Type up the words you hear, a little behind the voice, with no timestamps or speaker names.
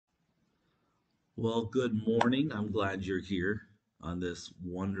Well, good morning. I'm glad you're here on this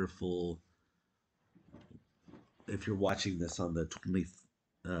wonderful. If you're watching this on the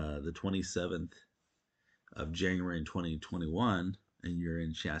 27th of January in 2021, and you're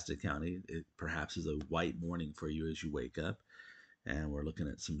in Shasta County, it perhaps is a white morning for you as you wake up, and we're looking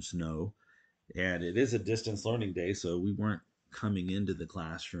at some snow. And it is a distance learning day, so we weren't coming into the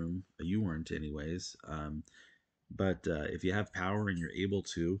classroom. You weren't, anyways. But if you have power and you're able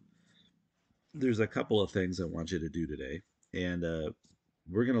to, there's a couple of things I want you to do today. And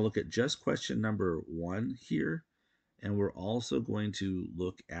we're going to look at just question number one here. And we're also going to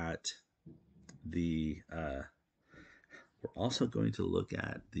look at the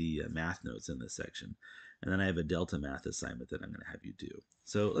math notes in this section. And then I have a Delta math assignment that I'm going to have you do.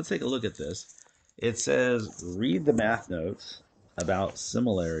 So let's take a look at this. It says read the math notes about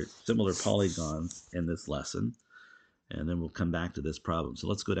similar polygons in this lesson, and then we'll come back to this problem. So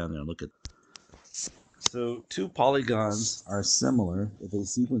let's go down there and look at. So two polygons are similar if a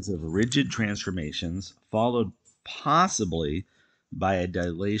sequence of rigid transformations followed possibly by a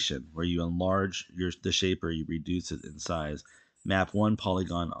dilation where you enlarge the shape or you reduce it in size, map one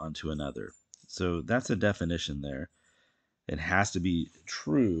polygon onto another. So that's a definition there. It has to be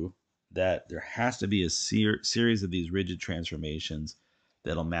true that there has to be a series of these rigid transformations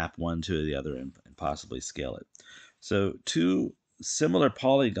that'll map one to the other and possibly scale it. So two similar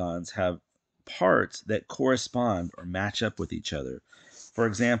polygons have parts that correspond or match up with each other. For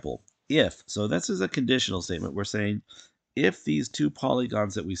example, if, so this is a conditional statement. We're saying if these two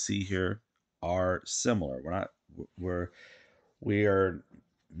polygons that we see here are similar, we are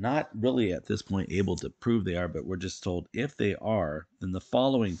not really at this point able to prove they are, but we're just told if they are, then the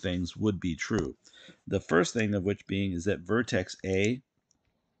following things would be true. The first thing of which being is that vertex A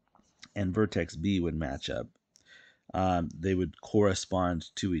and vertex B would match up. They would correspond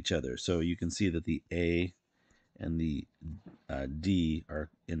to each other. So you can see that the A and the D are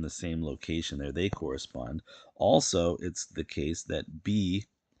in the same location there. They correspond. Also, it's the case that B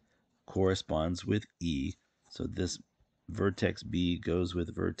corresponds with E. So this vertex B goes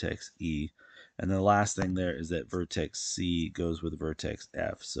with vertex E. And the last thing there is that vertex C goes with vertex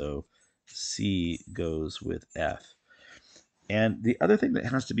F. So C goes with F. And the other thing that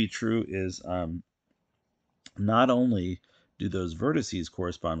has to be true is not only do those vertices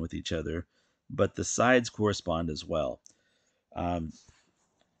correspond with each other, but the sides correspond as well. Um,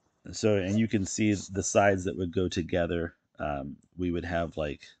 and you can see the sides that would go together. We would have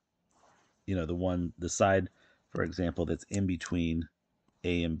like, the side, for example, that's in between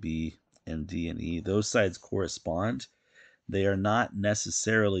A and B and D and E. Those sides correspond. They are not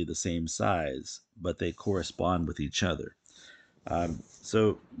necessarily the same size, but they correspond with each other.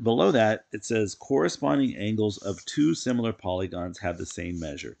 So below that, it says corresponding angles of two similar polygons have the same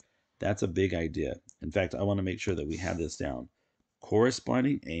measure. That's a big idea. In fact, I want to make sure that we have this down.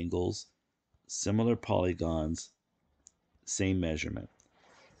 Corresponding angles, similar polygons, same measurement.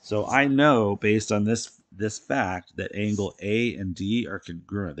 So I know based on this fact that angle A and D are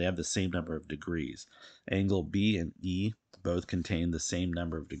congruent. They have the same number of degrees. Angle B and E both contain the same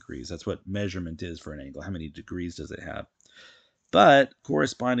number of degrees. That's what measurement is for an angle. How many degrees does it have? But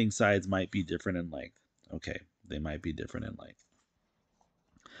corresponding sides might be different in length. Okay, they might be different in length.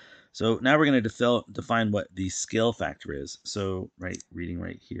 So now we're going to define what the scale factor is. So reading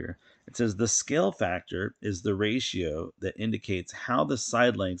right here, it says the scale factor is the ratio that indicates how the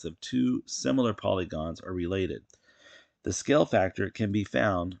side lengths of two similar polygons are related. The scale factor can be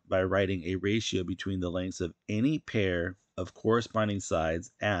found by writing a ratio between the lengths of any pair of corresponding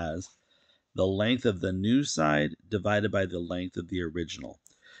sides as the length of the new side divided by the length of the original.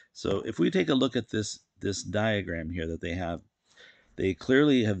 So if we take a look at this diagram here that they have, they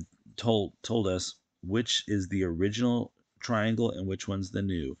clearly have told us which is the original triangle and which one's the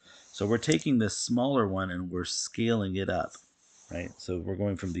new. So we're taking this smaller one and we're scaling it up, right? So we're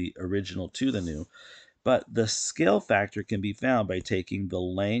going from the original to the new. But the scale factor can be found by taking the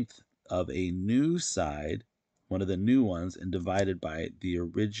length of a new side, one of the new ones, and divided by the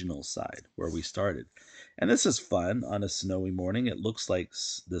original side where we started. And this is fun on a snowy morning. It looks like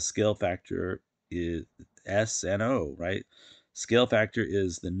the scale factor is S and O, right? Scale factor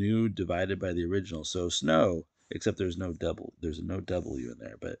is the new divided by the original. So snow, except there's no W in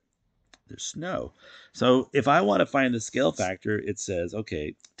there, but there's snow. So if I want to find the scale factor, it says,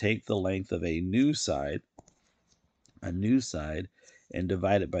 okay, take the length of a new side, and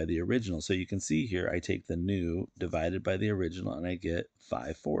divide it by the original. So you can see here, I take the new divided by the original, and I get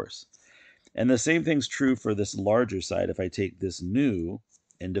 5/4. And the same thing's true for this larger side. If I take this new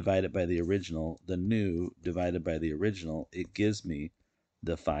and divide it by the original, the new divided by the original, it gives me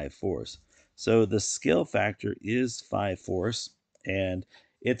the 5/4. So the scale factor is 5/4, and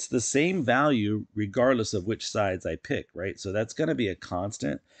it's the same value regardless of which sides I pick, right? So that's going to be a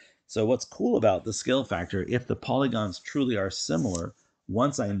constant. So what's cool about the scale factor, if the polygons truly are similar,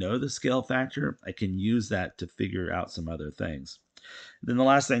 once I know the scale factor, I can use that to figure out some other things. Then the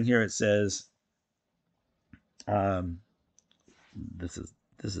last thing here, it says, um, this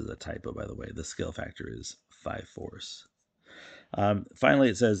is a typo, by the way. The scale factor is 5/4. Finally,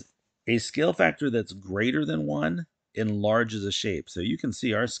 it says a scale factor that's greater than 1 enlarges a shape. So you can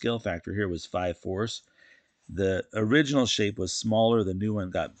see our scale factor here was 5/4. The original shape was smaller. The new one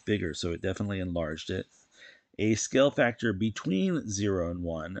got bigger, so it definitely enlarged it. A scale factor between 0 and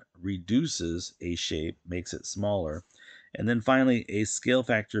 1 reduces a shape, makes it smaller. And then finally, a scale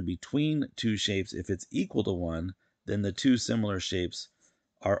factor between two shapes, if it's equal to 1, then the two similar shapes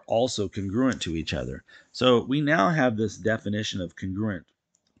are also congruent to each other. So we now have this definition of congruent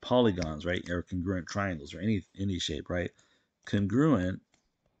polygons, right? Or congruent triangles, or any shape, right? Congruent,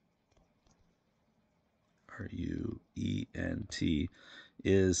 R-U-E-N-T,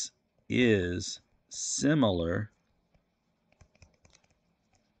 is similar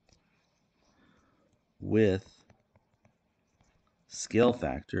with scale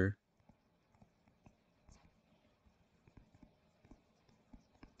factor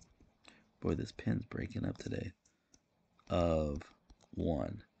boy, this pen's breaking up today, of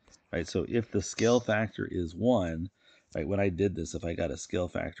 1. Right, so if the scale factor is 1, right, when I did this, if I got a scale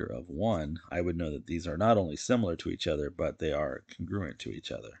factor of 1, I would know that these are not only similar to each other, but they are congruent to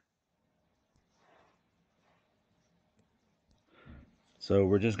each other. So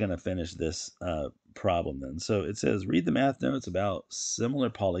we're just going to finish this problem then. So it says, read the math notes about similar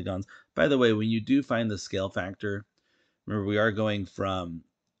polygons. By the way, when you do find the scale factor, remember we are going from,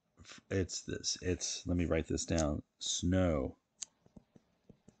 let me write this down, snow.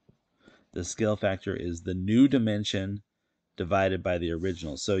 The scale factor is the new dimension divided by the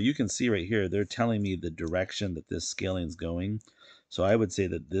original. So you can see right here, they're telling me the direction that this scaling is going. So I would say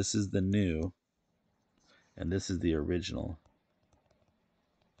that this is the new, and this is the original.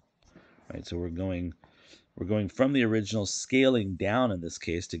 Right, so we're going from the original, scaling down in this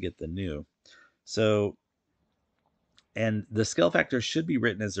case to get the new. So, and the scale factor should be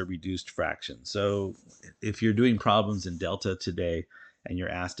written as a reduced fraction. So if you're doing problems in Delta today and you're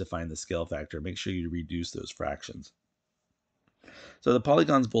asked to find the scale factor, make sure you reduce those fractions. So the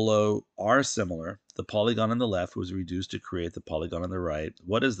polygons below are similar. The polygon on the left was reduced to create the polygon on the right.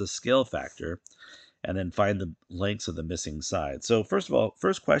 What is the scale factor? And then find the lengths of the missing sides. So first of all,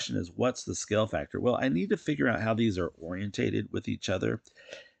 first question is, what's the scale factor? Well, I need to figure out how these are orientated with each other.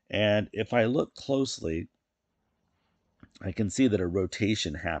 And if I look closely, I can see that a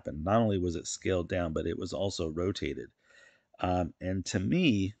rotation happened. Not only was it scaled down, but it was also rotated. And to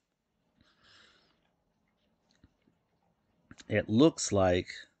me, it looks like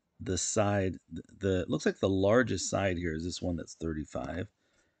the side, it looks like the largest side here is this one that's 35.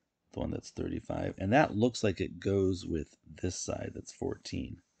 The one that's 35, and that looks like it goes with this side that's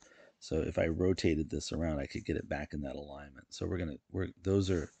 14. So if I rotated this around, I could get it back in that alignment. So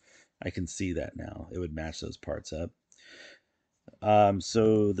I can see that now. It would match those parts up.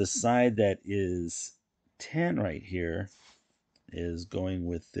 So the side that is 10 right here is going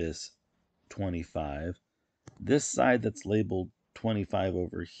with this 25. This side that's labeled 25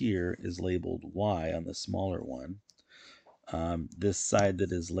 over here is labeled Y on the smaller one. This side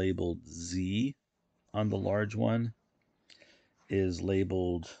that is labeled Z on the large one is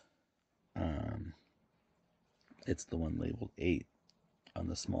labeled, it's the one labeled 8 on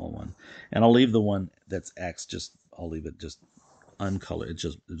the small one. And I'll leave the one that's X, I'll leave it just uncolored.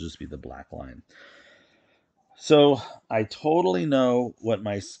 It'll just be the black line. So I totally know what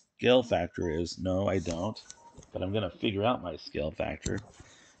my scale factor is. No, I don't. But I'm going to figure out my scale factor.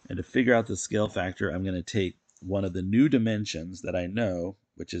 And to figure out the scale factor, I'm going to take one of the new dimensions that I know,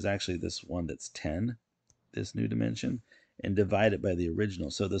 which is actually this one that's 10, this new dimension, and divide it by the original.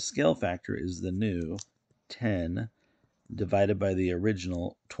 So the scale factor is the new 10 divided by the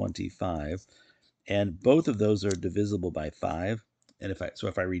original 25. And both of those are divisible by 5. And if I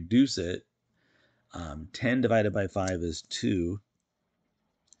reduce it, 10 divided by 5 is 2.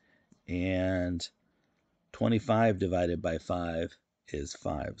 And 25 divided by 5 is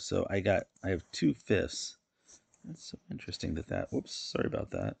 5. So I have 2/5. That's so interesting whoops, sorry about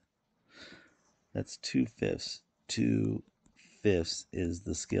that. That's 2/5. 2/5 is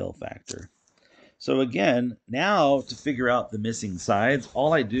the scale factor. So again, now to figure out the missing sides,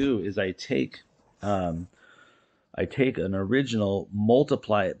 all I do is I take an original,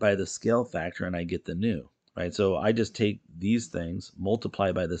 multiply it by the scale factor, and I get the new. right? So I just take these things,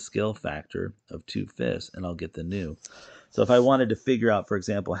 multiply by the scale factor of 2/5, and I'll get the new. So if I wanted to figure out, for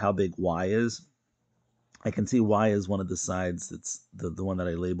example, how big y is, I can see y is one of the sides that's the one that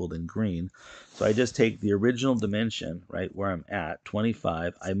I labeled in green. So I just take the original dimension, right, where I'm at,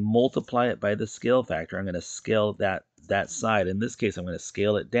 25. I multiply it by the scale factor. I'm going to scale that side. In this case, I'm going to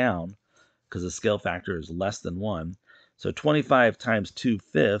scale it down because the scale factor is less than 1. So 25 times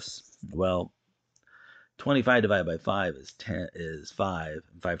 2/5, well, 25 divided by 5 is 5,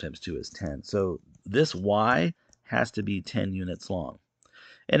 and 5 times 2 is 10. So this y has to be 10 units long.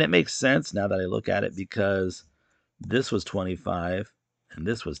 And it makes sense now that I look at it because this was 25 and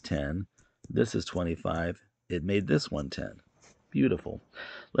this was 10. This is 25. It made this one 10. Beautiful.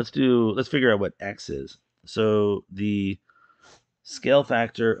 Let's figure out what x is. So the scale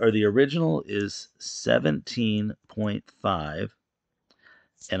factor, or the original, is 17.5.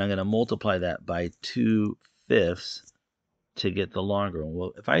 And I'm going to multiply that by 2/5 to get the longer one.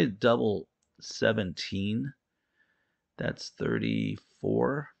 Well, if I double 17, that's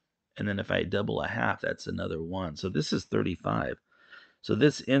 34. And then if I double a half, that's another 1. So this is 35. So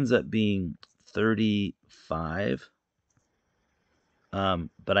this ends up being 35.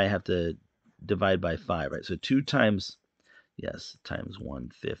 But I have to divide by 5, right? So 2 times, yes, times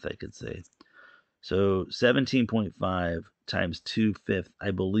 1/5, I could say. So 17.5 times 2/5,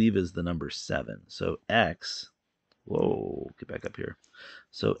 I believe, is the number 7. So x, whoa, get back up here.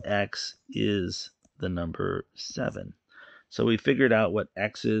 So x is the number 7. So we figured out what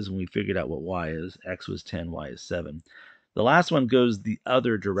x is, and we figured out what y is. X was 10, y is 7. The last one goes the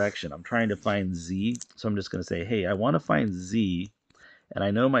other direction. I'm trying to find z, so I'm just going to say, hey, I want to find z, and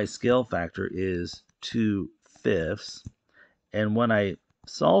I know my scale factor is 2/5. And when I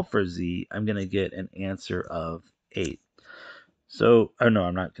solve for z, I'm going to get an answer of 8. So, oh no,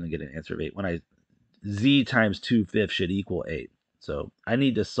 I'm not going to get an answer of 8. Z times 2/5 should equal 8. So I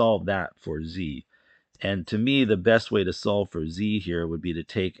need to solve that for z. And to me, the best way to solve for z here would be to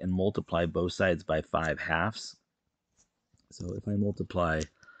take and multiply both sides by 5/2. So if I multiply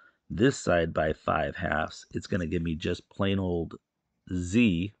this side by 5/2, it's going to give me just plain old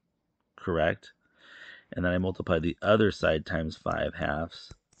z, correct? And then I multiply the other side times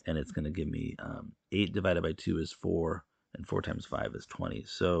 5/2, and it's going to give me 8 divided by 2 is 4, and 4 times 5 is 20.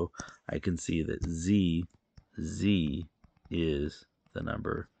 So I can see that z is the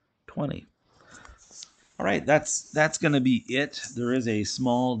number 20. All right, that's going to be it. There is a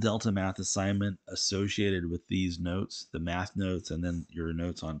small Delta Math assignment associated with these notes, the math notes, and then your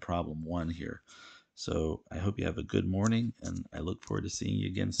notes on problem 1 here. So I hope you have a good morning, and I look forward to seeing you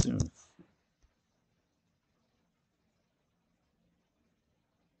again soon.